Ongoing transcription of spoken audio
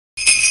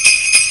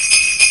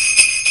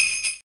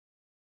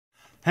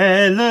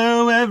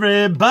Hello,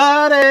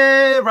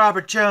 everybody!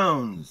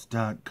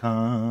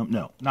 RobertJones.com.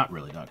 No, not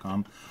really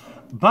 .com.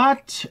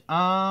 But,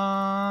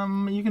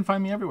 you can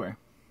find me everywhere.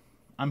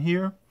 I'm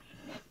here.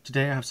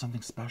 Today I have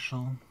something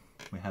special.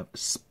 We have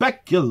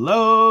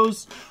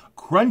Speculoos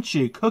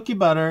Crunchy Cookie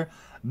Butter.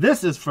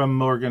 This is from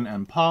Morgan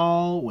and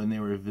Paul when they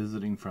were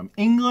visiting from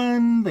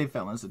England. They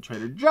found this at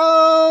Trader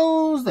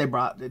Joe's. They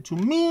brought it to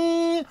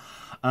me.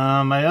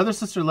 My other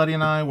sister Letty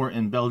and I were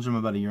in Belgium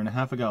about 1.5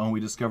 years ago, and we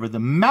discovered the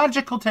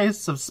magical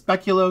tastes of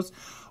Speculoos,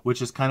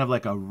 which is kind of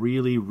like a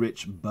really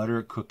rich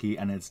butter cookie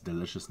and its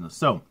deliciousness.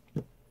 So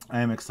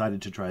I am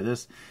excited to try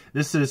this.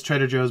 This is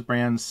Trader Joe's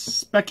brand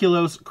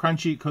Speculoos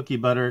Crunchy Cookie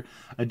Butter,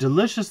 a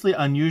deliciously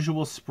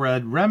unusual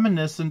spread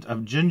reminiscent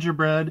of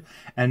gingerbread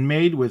and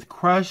made with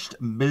crushed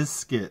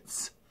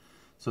biscuits.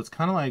 So it's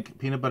kind of like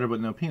peanut butter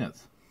but no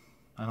peanuts.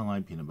 I don't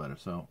like peanut butter,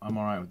 so I'm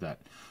all right with that.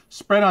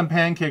 Spread on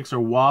pancakes or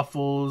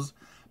waffles,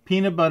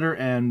 peanut butter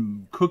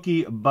and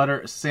cookie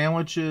butter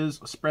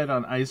sandwiches, spread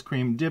on ice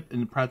cream, dip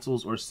in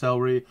pretzels or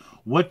celery.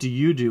 What do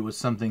you do with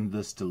something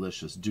this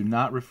delicious? Do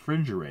not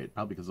refrigerate,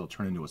 probably because they'll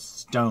turn into a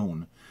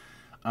stone.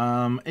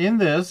 In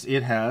this,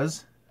 it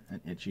has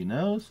an itchy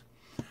nose.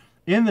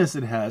 In this,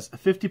 it has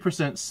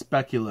 50%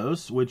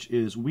 speculoos, which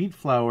is wheat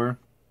flour,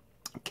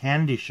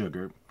 candy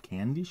sugar.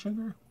 Candy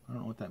sugar? I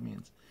don't know what that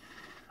means.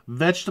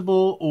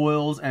 Vegetable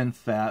oils and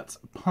fats,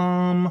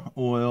 palm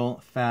oil,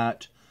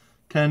 fat,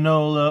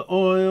 canola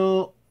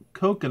oil,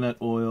 coconut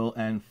oil,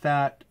 and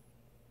fat,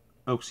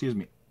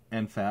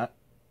 and fat,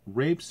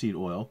 rapeseed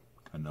oil,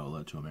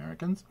 canola to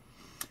Americans,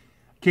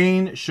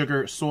 cane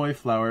sugar, soy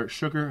flour,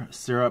 sugar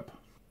syrup,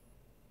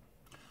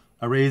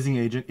 a raising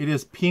agent. It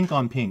is pink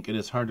on pink. It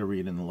is hard to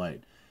read in the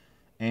light.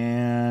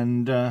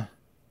 And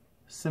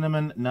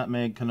cinnamon,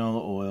 nutmeg,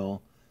 canola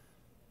oil,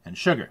 and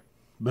sugar.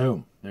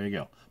 Boom. There you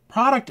go.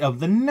 Product of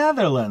the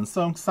Netherlands.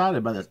 So I'm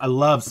excited by this. I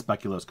love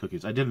Speculoos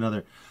cookies. I did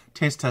another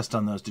taste test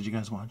on those. Did you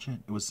guys watch it?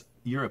 It was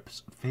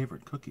Europe's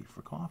favorite cookie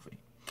for coffee.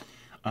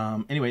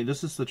 Anyway,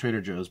 this is the Trader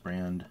Joe's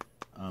brand.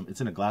 It's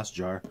in a glass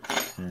jar.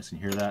 You guys can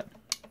hear that.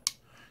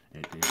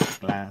 It is a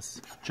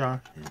glass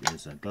jar. It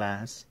is a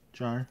glass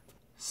jar.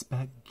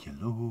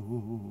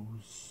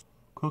 Speculoos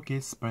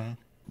cookie spread.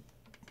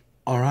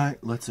 All right,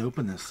 let's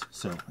open this.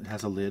 So it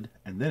has a lid,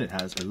 and then it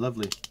has a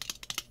lovely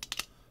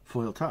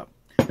foil top.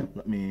 I've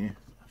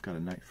got a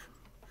knife.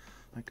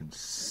 I can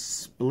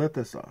split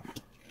this off.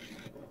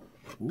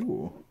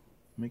 Ooh,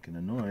 making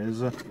a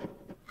noise. Oh,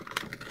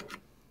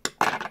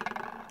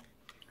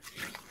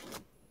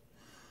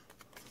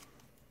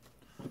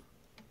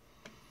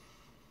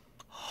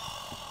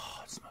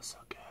 it smells so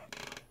good.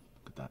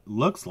 Look at that.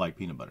 Looks like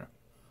peanut butter.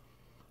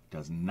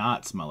 Does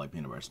not smell like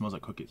peanut butter. It smells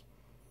like cookies.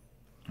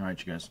 All right,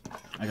 you guys.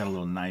 I got a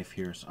little knife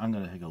here, so I'm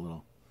going to take a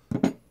little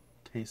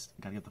taste.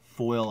 Got to get the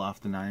foil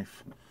off the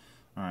knife.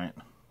 All right,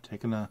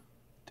 taking a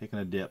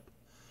dip.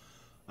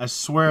 I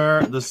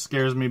swear this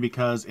scares me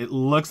because it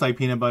looks like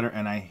peanut butter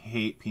and I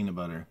hate peanut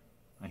butter.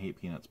 I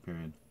hate peanuts,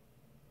 period.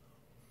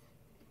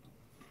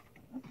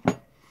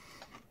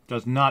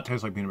 Does not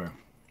taste like peanut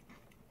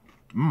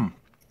butter.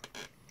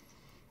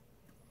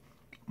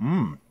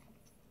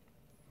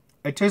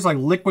 It tastes like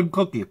liquid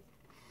cookie.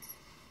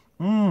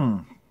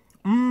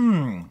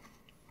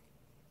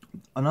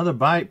 Another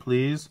bite,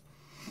 please.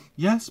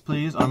 Yes,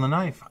 please, on the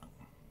knife.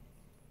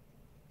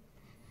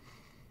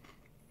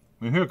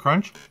 You hear a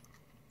crunch?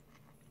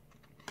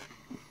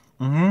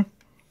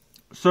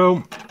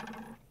 So,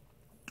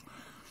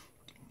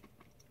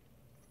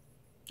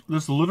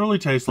 this literally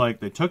tastes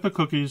like they took the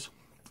cookies,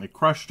 they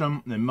crushed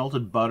them, they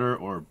melted butter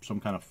or some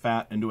kind of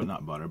fat into it,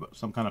 not butter, but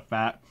some kind of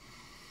fat,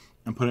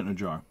 and put it in a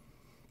jar.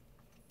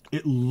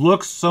 It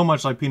looks so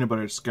much like peanut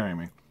butter, it's scaring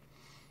me.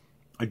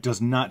 It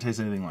does not taste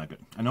anything like it.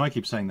 I know I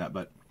keep saying that,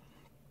 but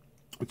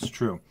it's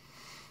true.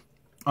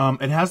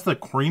 It has the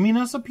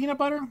creaminess of peanut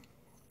butter.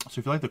 So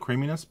if you like the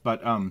creaminess,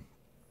 but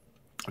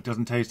it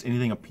doesn't taste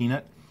anything of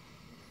peanut.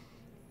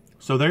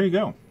 So there you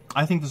go.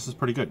 I think this is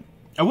pretty good.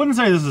 I wouldn't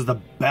say this is the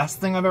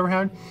best thing I've ever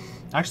had.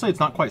 Actually, it's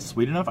not quite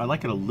sweet enough. I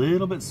like it a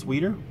little bit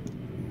sweeter.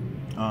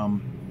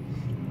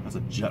 As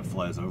a jet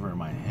flies over in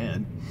my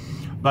head.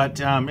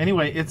 But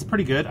anyway, it's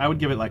pretty good. I would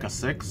give it like a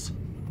 6.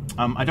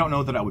 I don't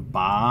know that I would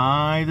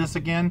buy this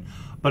again,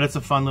 but it's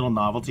a fun little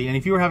novelty. And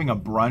if you were having a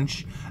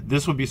brunch,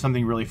 this would be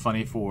something really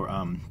funny for...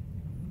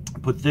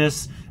 put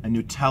this and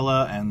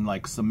Nutella and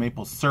like some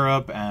maple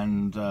syrup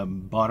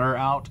and butter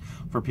out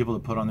for people to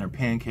put on their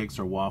pancakes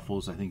or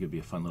waffles. I think it'd be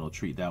a fun little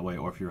treat that way.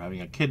 Or if you're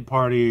having a kid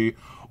party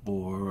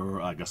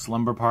or like a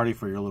slumber party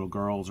for your little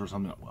girls or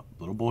something. Well,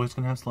 little boys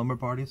can have slumber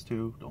parties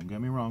too. Don't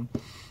get me wrong.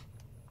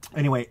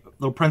 Anyway,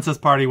 little princess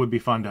party would be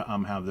fun to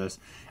have this.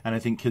 And I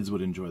think kids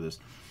would enjoy this.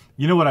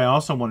 You know what I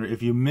also wonder?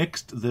 If you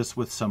mixed this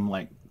with some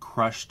like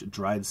crushed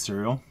dried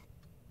cereal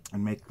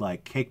and make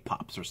like cake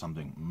pops or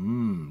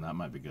something. That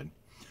might be good.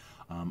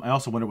 I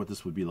also wonder what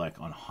this would be like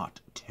on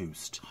hot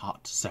toast.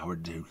 Hot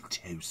sourdough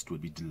toast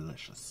would be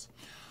delicious.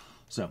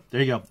 So,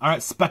 there you go. All right,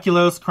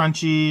 Speculoos,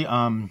 crunchy.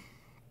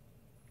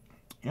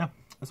 Yeah,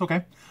 it's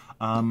okay.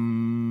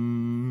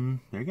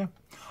 There you go.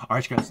 All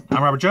right, you guys.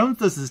 I'm Robert Jones.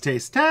 This is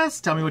Taste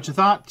Test. Tell me what you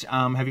thought.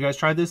 Have you guys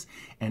tried this?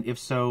 And if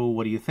so,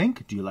 what do you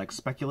think? Do you like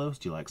speculoos?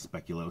 Do you like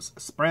speculoos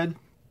spread?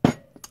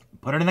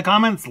 Put it in the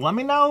comments. Let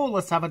me know.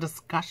 Let's have a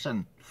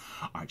discussion.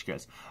 All right, you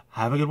guys.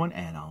 Have a good one,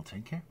 and I'll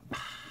take care. Bye.